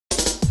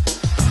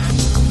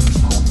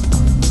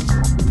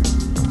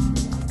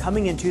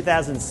Coming in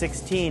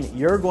 2016,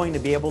 you're going to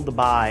be able to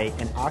buy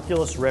an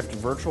Oculus Rift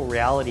virtual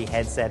reality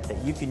headset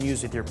that you can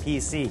use with your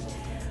PC.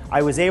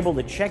 I was able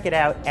to check it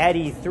out at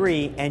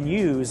E3 and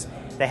use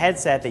the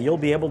headset that you'll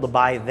be able to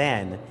buy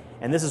then,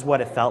 and this is what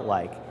it felt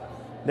like.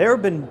 There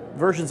have been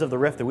versions of the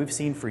Rift that we've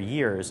seen for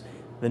years.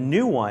 The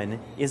new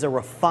one is a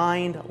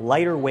refined,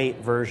 lighter weight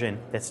version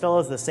that still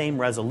has the same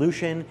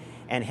resolution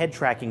and head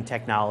tracking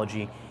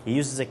technology. It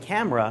uses a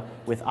camera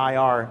with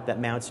IR that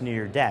mounts near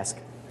your desk.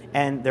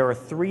 And there are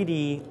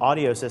 3D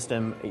audio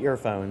system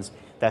earphones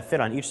that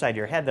fit on each side of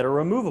your head that are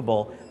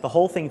removable. The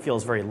whole thing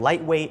feels very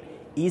lightweight,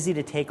 easy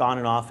to take on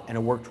and off, and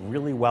it worked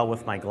really well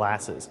with my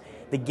glasses.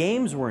 The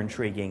games were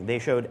intriguing. They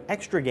showed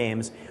extra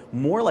games,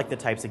 more like the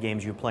types of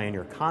games you play on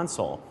your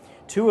console.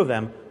 Two of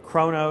them,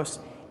 Chronos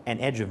and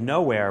Edge of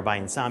Nowhere by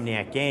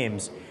Insomniac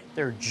Games,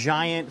 they're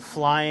giant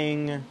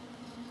flying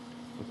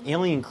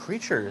alien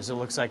creatures, it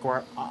looks like,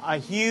 or a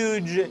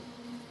huge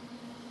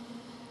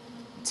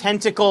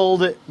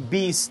tentacled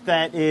beast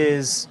that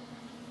is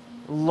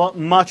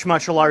much,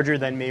 much larger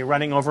than me,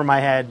 running over my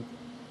head.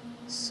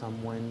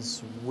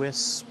 Someone's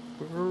whispering.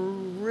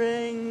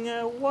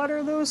 What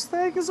are those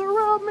things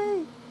around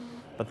me?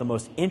 But the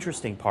most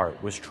interesting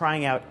part was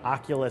trying out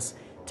Oculus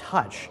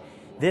Touch.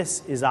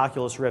 This is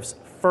Oculus Rift's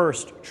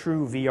first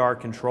true VR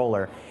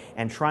controller,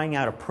 and trying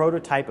out a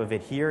prototype of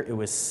it here, it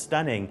was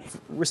stunning.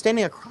 We're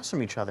standing across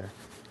from each other.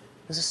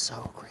 This is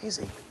so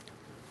crazy.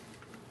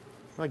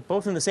 We're like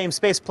both in the same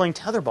space playing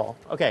tetherball.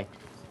 Okay,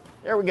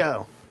 there we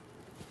go.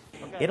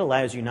 It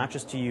allows you not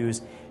just to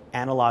use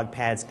analog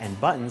pads and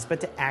buttons,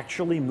 but to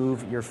actually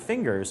move your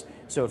fingers,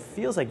 so it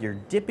feels like you're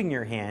dipping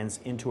your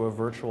hands into a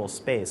virtual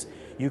space.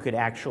 You could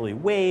actually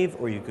wave,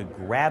 or you could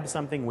grab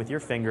something with your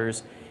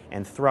fingers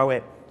and throw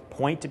it,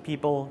 point to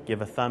people,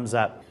 give a thumbs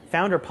up.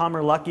 Founder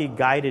Palmer Luckey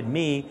guided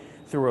me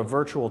through a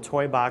virtual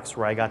toy box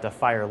where I got to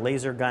fire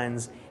laser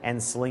guns and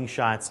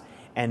slingshots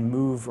and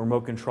move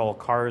remote control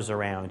cars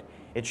around.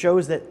 It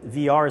shows that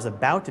VR is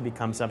about to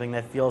become something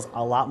that feels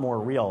a lot more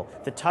real.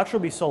 The Touch will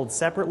be sold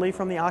separately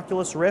from the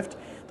Oculus Rift.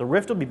 The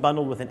Rift will be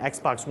bundled with an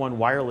Xbox One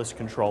wireless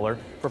controller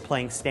for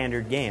playing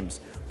standard games.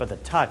 But the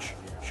Touch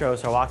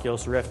shows how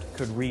Oculus Rift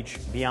could reach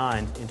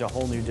beyond into a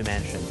whole new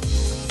dimension.